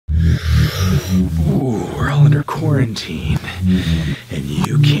Ooh, we're all under quarantine, and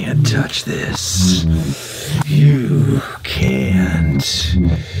you can't touch this. You can't.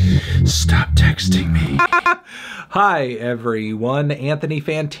 Stop texting me. Hi, everyone. Anthony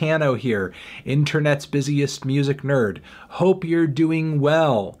Fantano here, internet's busiest music nerd. Hope you're doing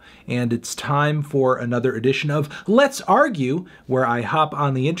well. And it's time for another edition of Let's Argue, where I hop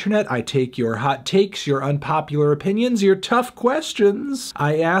on the internet, I take your hot takes, your unpopular opinions, your tough questions.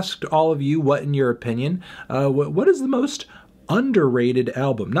 I asked all of you, what in your opinion, what is the most underrated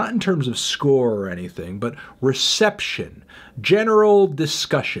album? Not in terms of score or anything, but reception, general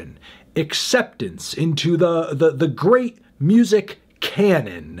discussion, acceptance into the great music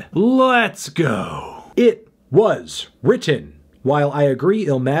canon. Let's go. It was written. While I agree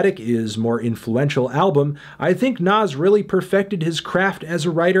Illmatic is more influential album, I think Nas really perfected his craft as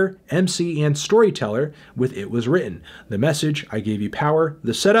a writer, MC, and storyteller with It Was Written. The message, I gave you power,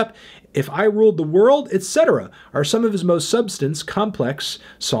 the setup, If I Ruled the World, etc. are some of his most substance, complex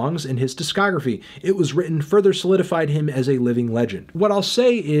songs in his discography. It Was Written further solidified him as a living legend. What I'll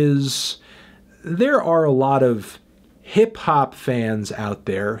say is, there are a lot of hip-hop fans out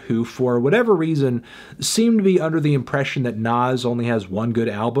there who, for whatever reason, seem to be under the impression that Nas only has one good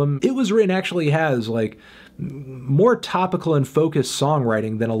album. It Was Written actually has, like, more topical and focused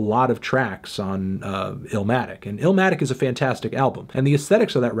songwriting than a lot of tracks on Illmatic. And Illmatic is a fantastic album. And the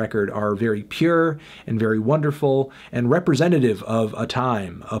aesthetics of that record are very pure and very wonderful and representative of a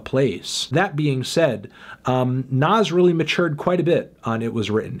time, a place. That being said, Nas really matured quite a bit on It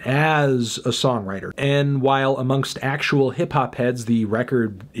Was Written as a songwriter. And while amongst actual hip-hop heads, the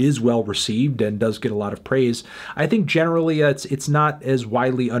record is well received and does get a lot of praise, I think generally it's not as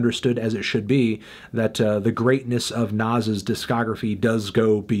widely understood as it should be that the greatness of Nas's discography does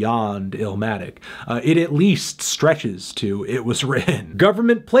go beyond Illmatic. It at least stretches to It Was Written.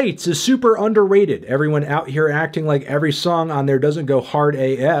 Government Plates is super underrated. Everyone out here acting like every song on there doesn't go hard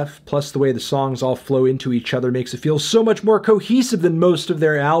AF, plus the way the songs all flow into each other makes it feel so much more cohesive than most of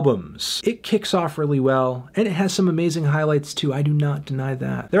their albums. It kicks off really well, and it has some amazing highlights too. I do not deny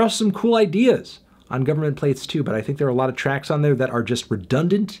that. There are also some cool ideas on Government Plates too, but I think there are a lot of tracks on there that are just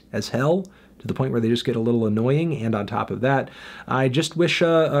redundant as hell, to the point where they just get a little annoying. And on top of that, I just wish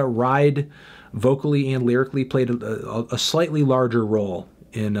Ride vocally and lyrically played a slightly larger role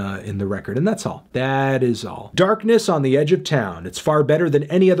in the record, and that's all. That is all. Darkness on the Edge of Town. It's far better than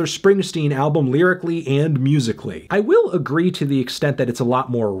any other Springsteen album lyrically and musically. I will agree to the extent that it's a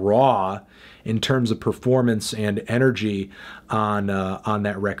lot more raw in terms of performance and energy on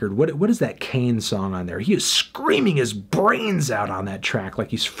that record. What is that Kane song on there? He is screaming his brains out on that track like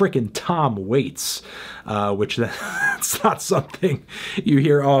he's frickin' Tom Waits, which that's not something you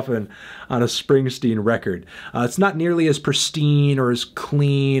hear often on a Springsteen record. It's not nearly as pristine or as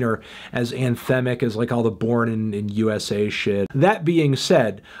clean or as anthemic as like all the Born in USA shit. That being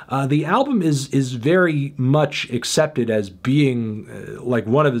said, the album is very much accepted as being like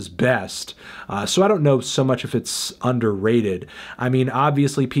one of his best. So I don't know so much if it's underrated. I mean,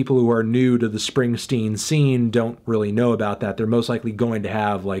 obviously people who are new to the Springsteen scene don't really know about that. They're most likely going to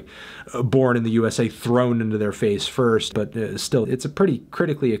have like Born in the USA thrown into their face first, but still, it's a pretty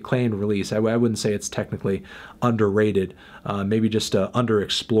critically acclaimed release. I wouldn't say it's technically underrated, maybe just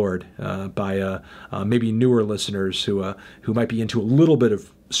underexplored by maybe newer listeners who might be into a little bit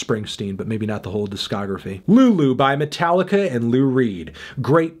of Springsteen, but maybe not the whole discography. Lulu by Metallica and Lou Reed.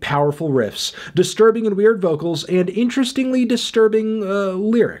 Great, powerful riffs, disturbing and weird vocals, and interestingly disturbing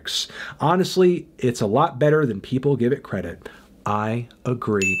lyrics. Honestly, it's a lot better than people give it credit. I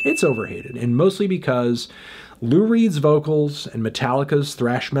agree. It's overhated, and mostly because Lou Reed's vocals and Metallica's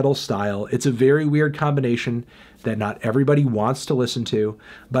thrash metal style, it's a very weird combination that not everybody wants to listen to,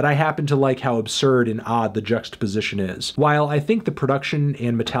 but I happen to like how absurd and odd the juxtaposition is. While I think the production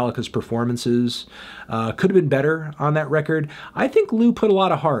and Metallica's performances could have been better on that record, I think Lou put a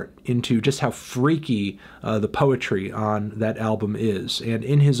lot of heart into just how freaky the poetry on that album is. And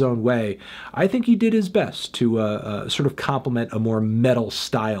in his own way, I think he did his best to sort of complement a more metal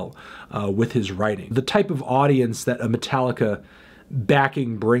style with his writing. The type of audience that a Metallica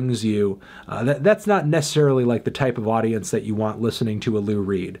backing brings you, that's not necessarily like the type of audience that you want listening to a Lou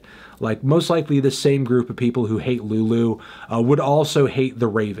Reed. Like, most likely the same group of people who hate Lulu would also hate The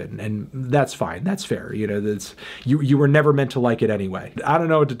Raven, and that's fine. That's fair. You know, that's you were never meant to like it anyway. I don't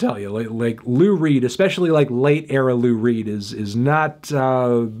know what to tell you. Like Lou Reed, especially like late era Lou Reed, is not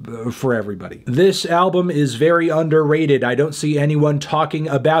for everybody. This album is very underrated. I don't see anyone talking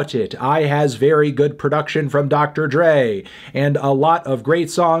about it. I has very good production from Dr. Dre and a lot of great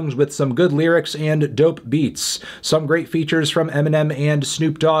songs with some good lyrics and dope beats. Some great features from Eminem and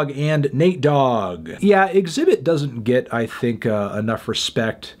Snoop Dogg and Nate Dogg. Yeah, Exhibit doesn't get, I think, enough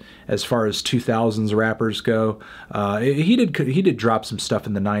respect as far as 2000s rappers go. He did drop some stuff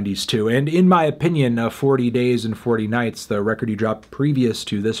in the 90s too, and in my opinion, 40 Days and 40 Nights, the record he dropped previous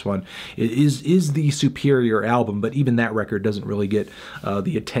to this one, is the superior album, but even that record doesn't really get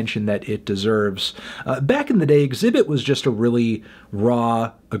the attention that it deserves. Back in the day, Exhibit was just a really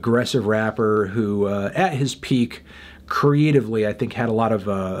raw, aggressive rapper who, at his peak, creatively, I think, had a lot of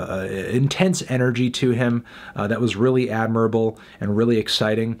intense energy to him that was really admirable and really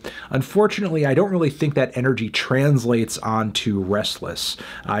exciting. Unfortunately, I don't really think that energy translates onto Restless.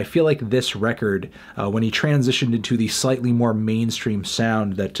 I feel like this record, when he transitioned into the slightly more mainstream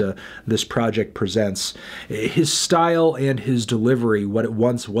sound that this project presents, his style and his delivery, what it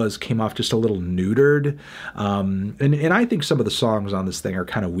once was, came off just a little neutered. And I think some of the songs on this thing are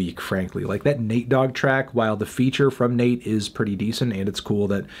kind of weak, frankly. Like that Nate Dogg track, while the feature from Nate is pretty decent, and it's cool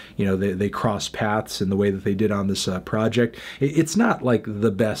that, you know, they cross paths in the way that they did on this project, it's not like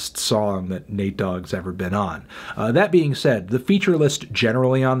the best song that Nate Dogg's ever been on. That being said, the feature list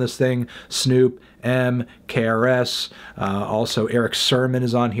generally on this thing, Snoop, M, KRS, also Eric Sermon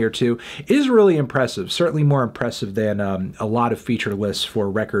is on here too, is really impressive. Certainly more impressive than a lot of feature lists for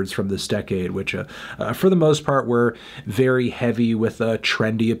records from this decade, which for the most part were very heavy with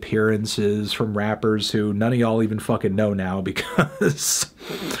trendy appearances from rappers who none of y'all even fucking know now because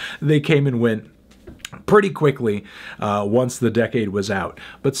they came and went pretty quickly once the decade was out.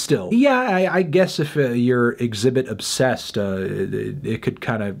 But still, yeah, I guess if you're Exhibit obsessed, it could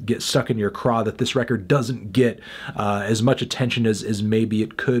kind of get stuck in your craw that this record doesn't get as much attention as maybe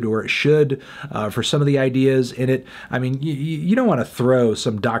it could or it should for some of the ideas in it. I mean, you don't want to throw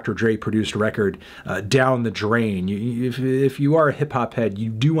some Dr. Dre produced record down the drain. If you are a hip-hop head, you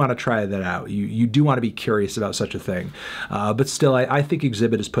do want to try that out. You do want to be curious about such a thing. But still, I think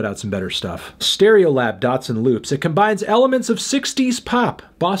Exhibit has put out some better stuff. Stereolab Dots and Loops. It combines elements of 60s pop,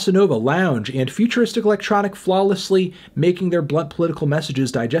 bossa nova, lounge, and futuristic electronic, flawlessly making their blunt political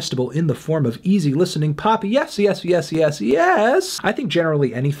messages digestible in the form of easy listening pop. Yes, yes, yes, yes, yes. I think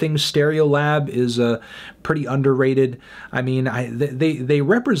generally anything Stereolab is pretty underrated. I mean, they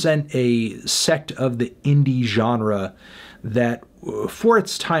represent a sect of the indie genre that for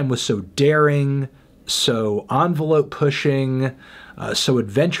its time was so daring, so envelope pushing, so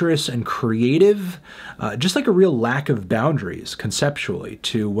adventurous and creative, just like a real lack of boundaries conceptually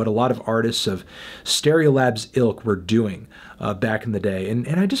to what a lot of artists of Stereolab's ilk were doing back in the day. And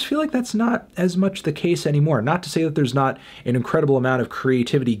I just feel like that's not as much the case anymore. Not to say that there's not an incredible amount of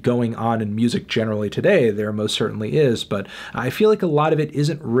creativity going on in music generally today. There most certainly is, but I feel like a lot of it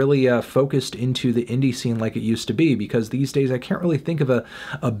isn't really focused into the indie scene like it used to be, because these days I can't really think of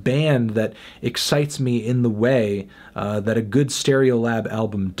a band that excites me in the way that a good Stereolab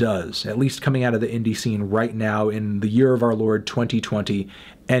album does, at least coming out of the indie scene right now in the year of our Lord 2020.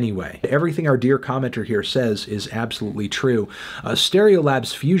 Anyway, everything our dear commenter here says is absolutely true.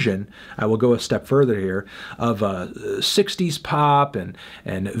 Stereolab's fusion, I will go a step further here, of 60s pop and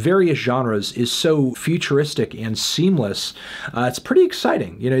various genres is so futuristic and seamless. It's pretty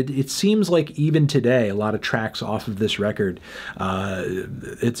exciting. You know, it seems like even today, a lot of tracks off of this record,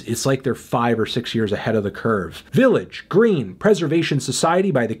 it's like they're 5 or 6 years ahead of the curve. Village, Green, Preservation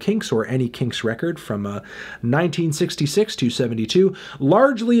Society by the Kinks, or any Kinks record from 1966 to 72,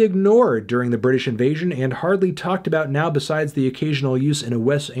 largely ignored during the British invasion and hardly talked about now besides the occasional use in a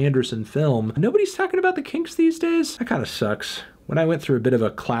Wes Anderson film. Nobody's talking about the Kinks these days? That kind of sucks. When I went through a bit of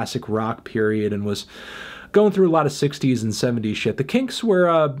a classic rock period and was going through a lot of 60s and 70s shit, the Kinks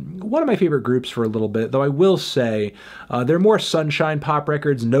were one of my favorite groups for a little bit, though I will say they're more sunshine pop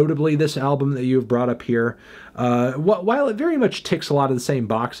records, notably this album that you've brought up here. While it very much ticks a lot of the same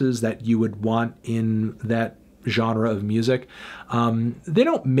boxes that you would want in that genre of music, they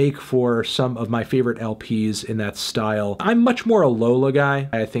don't make for some of my favorite LPs in that style. I'm much more a Lola guy.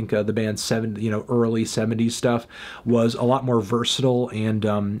 I think the band's early 70s stuff was a lot more versatile and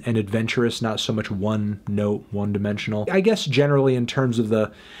adventurous, not so much one note, one dimensional. I guess generally in terms of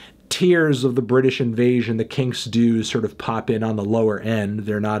the tiers of the British invasion, the Kinks do sort of pop in on the lower end.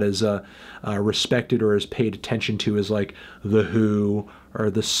 They're not as respected or as paid attention to as like The Who or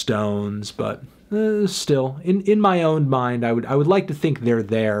the Stones, but still, in my own mind, I would like to think they're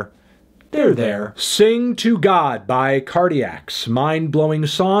there, they're there. Sing to God by Cardiacs. Mind-blowing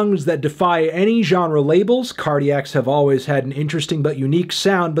songs that defy any genre labels. Cardiacs have always had an interesting but unique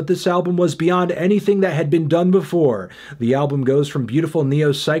sound, but this album was beyond anything that had been done before. The album goes from beautiful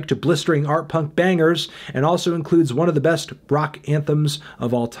neo-psych to blistering art punk bangers, and also includes one of the best rock anthems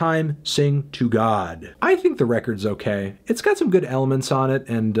of all time, Sing to God. I think the record's okay. It's got some good elements on it,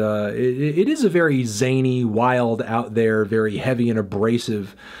 and it is a very zany, wild, out there, very heavy and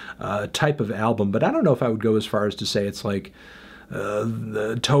abrasive type of album, but I don't know if I would go as far as to say it's like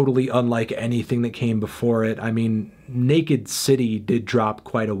totally unlike anything that came before it. I mean, Naked City did drop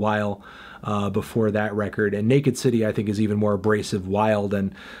quite a while before that record, and Naked City I think is even more abrasive, wild,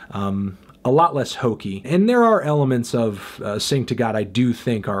 and a lot less hokey. And there are elements of Sing to God I do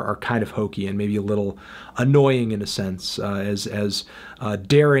think are kind of hokey and maybe a little annoying in a sense, as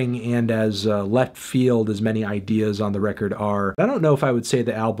daring and as left field as many ideas on the record are. I don't know if I would say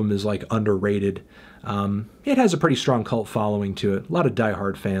the album is like underrated. It has a pretty strong cult following to it, a lot of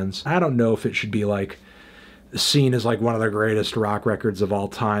diehard fans. I don't know if it should be like seen as like one of the greatest rock records of all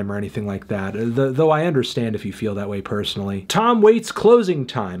time or anything like that, though I understand if you feel that way personally. Tom Waits' Closing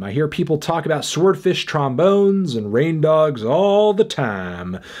Time. I hear people talk about Swordfish trombones and Rain Dogs all the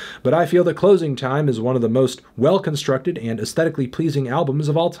time, but I feel that Closing Time is one of the most well-constructed and aesthetically pleasing albums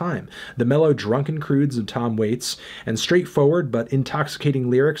of all time. The mellow, drunken crudes of Tom Waits and straightforward but intoxicating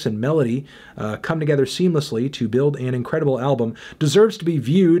lyrics and melody come together seamlessly to build an incredible album deserves to be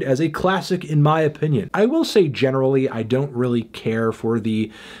viewed as a classic in my opinion. I will say generally I don't really care for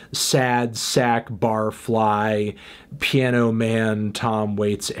the sad sack barfly piano man Tom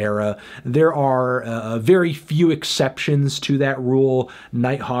Waits era. There are very few exceptions to that rule.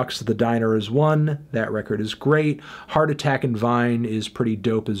 Nighthawks at the Diner is one. That record is great. Heart Attack and Vine is pretty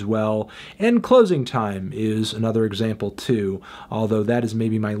dope as well. And Closing Time is another example too, although that is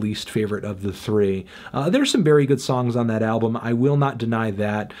maybe my least favorite of the three. There's some very good songs on that album, I will not deny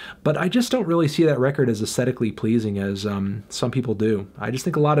that, but I just don't really see that record as aesthetically pleasing as some people do. I just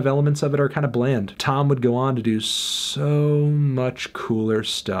think a lot of elements of it are kind of bland. Tom would go on to do so much cooler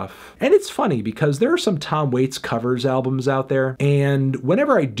stuff. And it's funny because there are some Tom Waits covers albums out there, and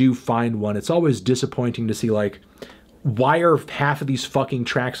whenever I do find one, it's always disappointing to see like, why are half of these fucking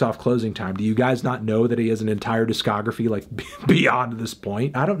tracks off Closing Time? Do you guys not know that he has an entire discography like beyond this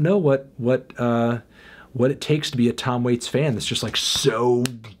point? I don't know what it takes to be a Tom Waits fan that's just like so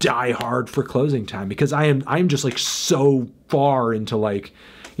die hard for Closing Time, because I'm just like so far into like,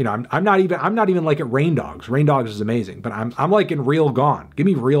 you know, I'm not even like at Rain Dogs. Rain Dogs is amazing, but I'm like in Real Gone. Give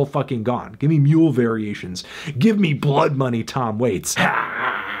me Real fucking Gone. Give me Mule Variations. Give me Blood Money Tom Waits.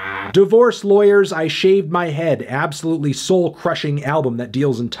 Divorce Lawyers, I Shaved My Head, absolutely soul-crushing album that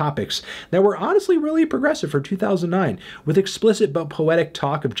deals in topics that were honestly really progressive for 2009, with explicit but poetic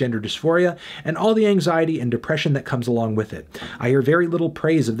talk of gender dysphoria and all the anxiety and depression that comes along with it. I hear very little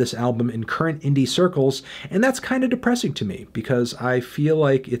praise of this album in current indie circles, and that's kind of depressing to me, because I feel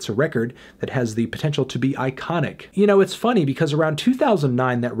like it's a record that has the potential to be iconic. You know, it's funny, because around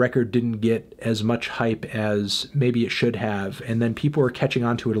 2009 that record didn't get as much hype as maybe it should have, and then people were catching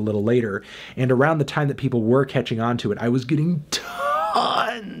on to it a little later, and around the time that people were catching on to it, I was getting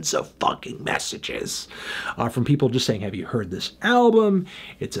tons of fucking messages from people just saying, have you heard this album?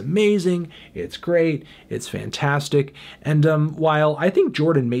 It's amazing, it's great, it's fantastic. And while I think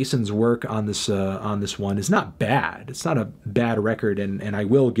Jordan Mason's work on this one is not bad, it's not a bad record, and I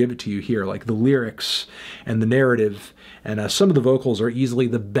will give it to you here, like the lyrics and the narrative and some of the vocals are easily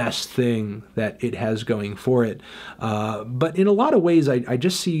the best thing that it has going for it. But in a lot of ways, I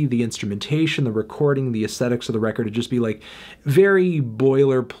just see the instrumentation, the recording, the aesthetics of the record to just be like very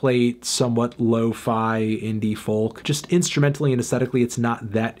boilerplate, somewhat lo-fi indie folk. Just instrumentally and aesthetically, it's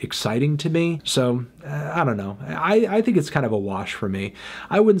not that exciting to me. So I don't know. I think it's kind of a wash for me.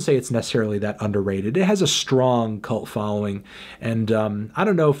 I wouldn't say it's necessarily that underrated. It has a strong cult following, and I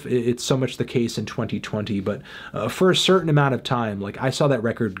don't know if it's so much the case in 2020, but for a certain amount of time, like I saw that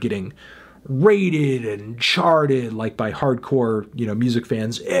record getting rated and charted like by hardcore, you know, music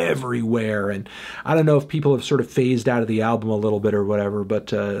fans everywhere. And I don't know if people have sort of phased out of the album a little bit or whatever,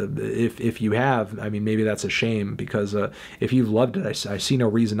 but if you have, I mean, maybe that's a shame, because if you've loved it, I see no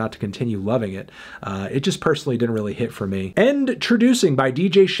reason not to continue loving it. It just personally didn't really hit for me. And Introducing by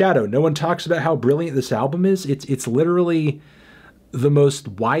DJ Shadow. No one talks about how brilliant this album is. It's literally the most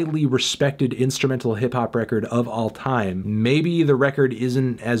widely respected instrumental hip-hop record of all time. Maybe the record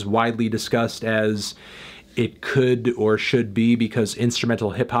isn't as widely discussed as it could or should be, because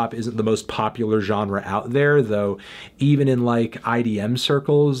instrumental hip-hop isn't the most popular genre out there, though even in like IDM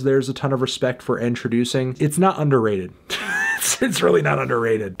circles there's a ton of respect for Introducing. It's not underrated. It's really not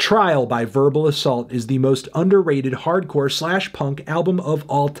underrated. Trial by Verbal Assault is the most underrated hardcore/punk album of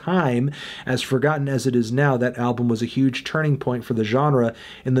all time. As forgotten as it is now, that album was a huge turning point for the genre.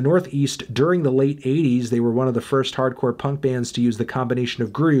 In the Northeast during the late 80s, they were one of the first hardcore punk bands to use the combination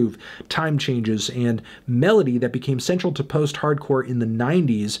of groove, time changes, and melody that became central to post-hardcore in the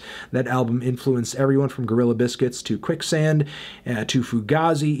 90s. That album influenced everyone from Gorilla Biscuits to Quicksand to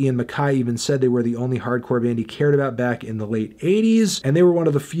Fugazi. Ian MacKaye even said they were the only hardcore band he cared about back in the late 80s, and they were one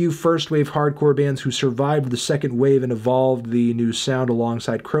of the few first-wave hardcore bands who survived the second wave and evolved the new sound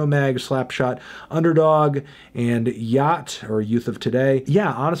alongside Cro-Mag, Slapshot, Underdog, and Yacht, or Youth of Today.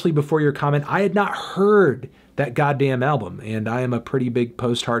 Yeah, honestly, before your comment, I had not heard that goddamn album, and I am a pretty big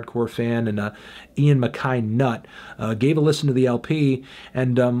post-hardcore fan and a Ian MacKaye nut. Gave a listen to the LP,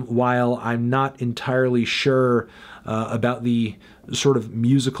 and while I'm not entirely sure about the sort of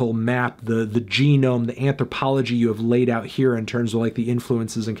musical map, the genome, the anthropology you have laid out here in terms of like the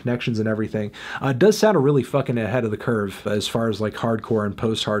influences and connections and everything, it does sound really fucking ahead of the curve as far as like hardcore and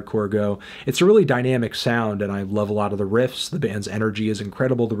post-hardcore go. It's a really dynamic sound, and I love a lot of the riffs. The band's energy is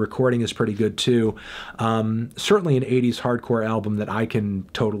incredible. The recording is pretty good too. Certainly an 80s hardcore album that I can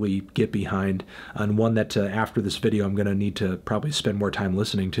totally get behind, and one that after this video I'm gonna need to probably spend more time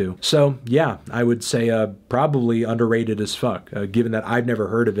listening to. So yeah, I would say probably underrated as fuck, given that I've never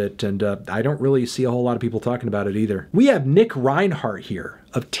heard of it, and I don't really see a whole lot of people talking about it either. We have Nick Reinhardt here,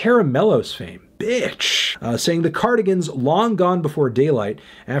 of Terra Mellos fame. Bitch! Saying the Cardigans long gone before daylight.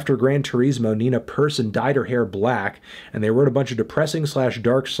 After Gran Turismo, Nina Persson dyed her hair black, and they wrote a bunch of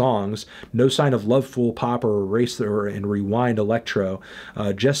depressing/dark songs. No sign of Love Fool pop or Erase and Rewind electro.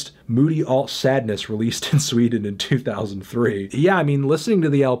 Just moody alt sadness released in Sweden in 2003. Yeah, I mean, listening to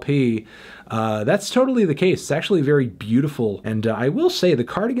the LP, that's totally the case. It's actually very beautiful, and I will say the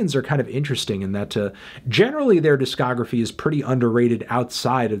Cardigans are kind of interesting in that generally their discography is pretty underrated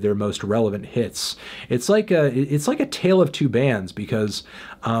outside of their most relevant hits. It's like a tale of two bands, because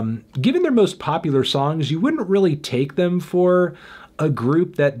given their most popular songs, you wouldn't really take them for a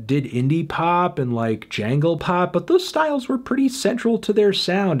group that did indie pop and like jangle pop, but those styles were pretty central to their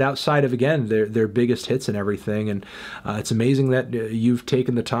sound outside of, again, their biggest hits and everything. And it's amazing that you've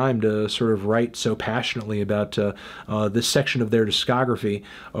taken the time to sort of write so passionately about this section of their discography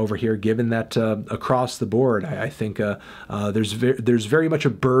over here, given that across the board, I think there's very much a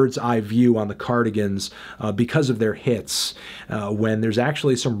bird's eye view on the Cardigans because of their hits, when there's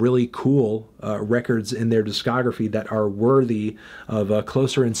actually some really cool records in their discography that are worthy of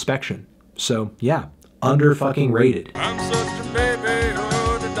closer inspection. So yeah, under fucking rated. I'm such a baby,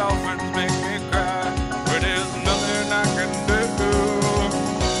 oh, the dolphins make me cry, but there's nothing I can do.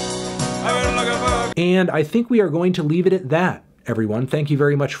 I've been looking for... And I think we are going to leave it at that. Everyone, thank you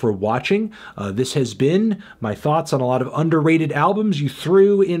very much for watching. This has been my thoughts on a lot of underrated albums you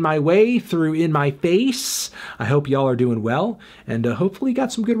threw in my way, threw in my face. I hope y'all are doing well, and hopefully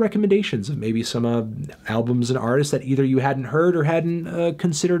got some good recommendations of maybe some albums and artists that either you hadn't heard or hadn't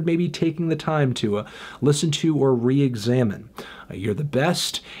considered maybe taking the time to listen to or re-examine. You're the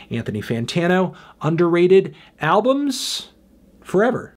best. Anthony Fantano, underrated albums forever.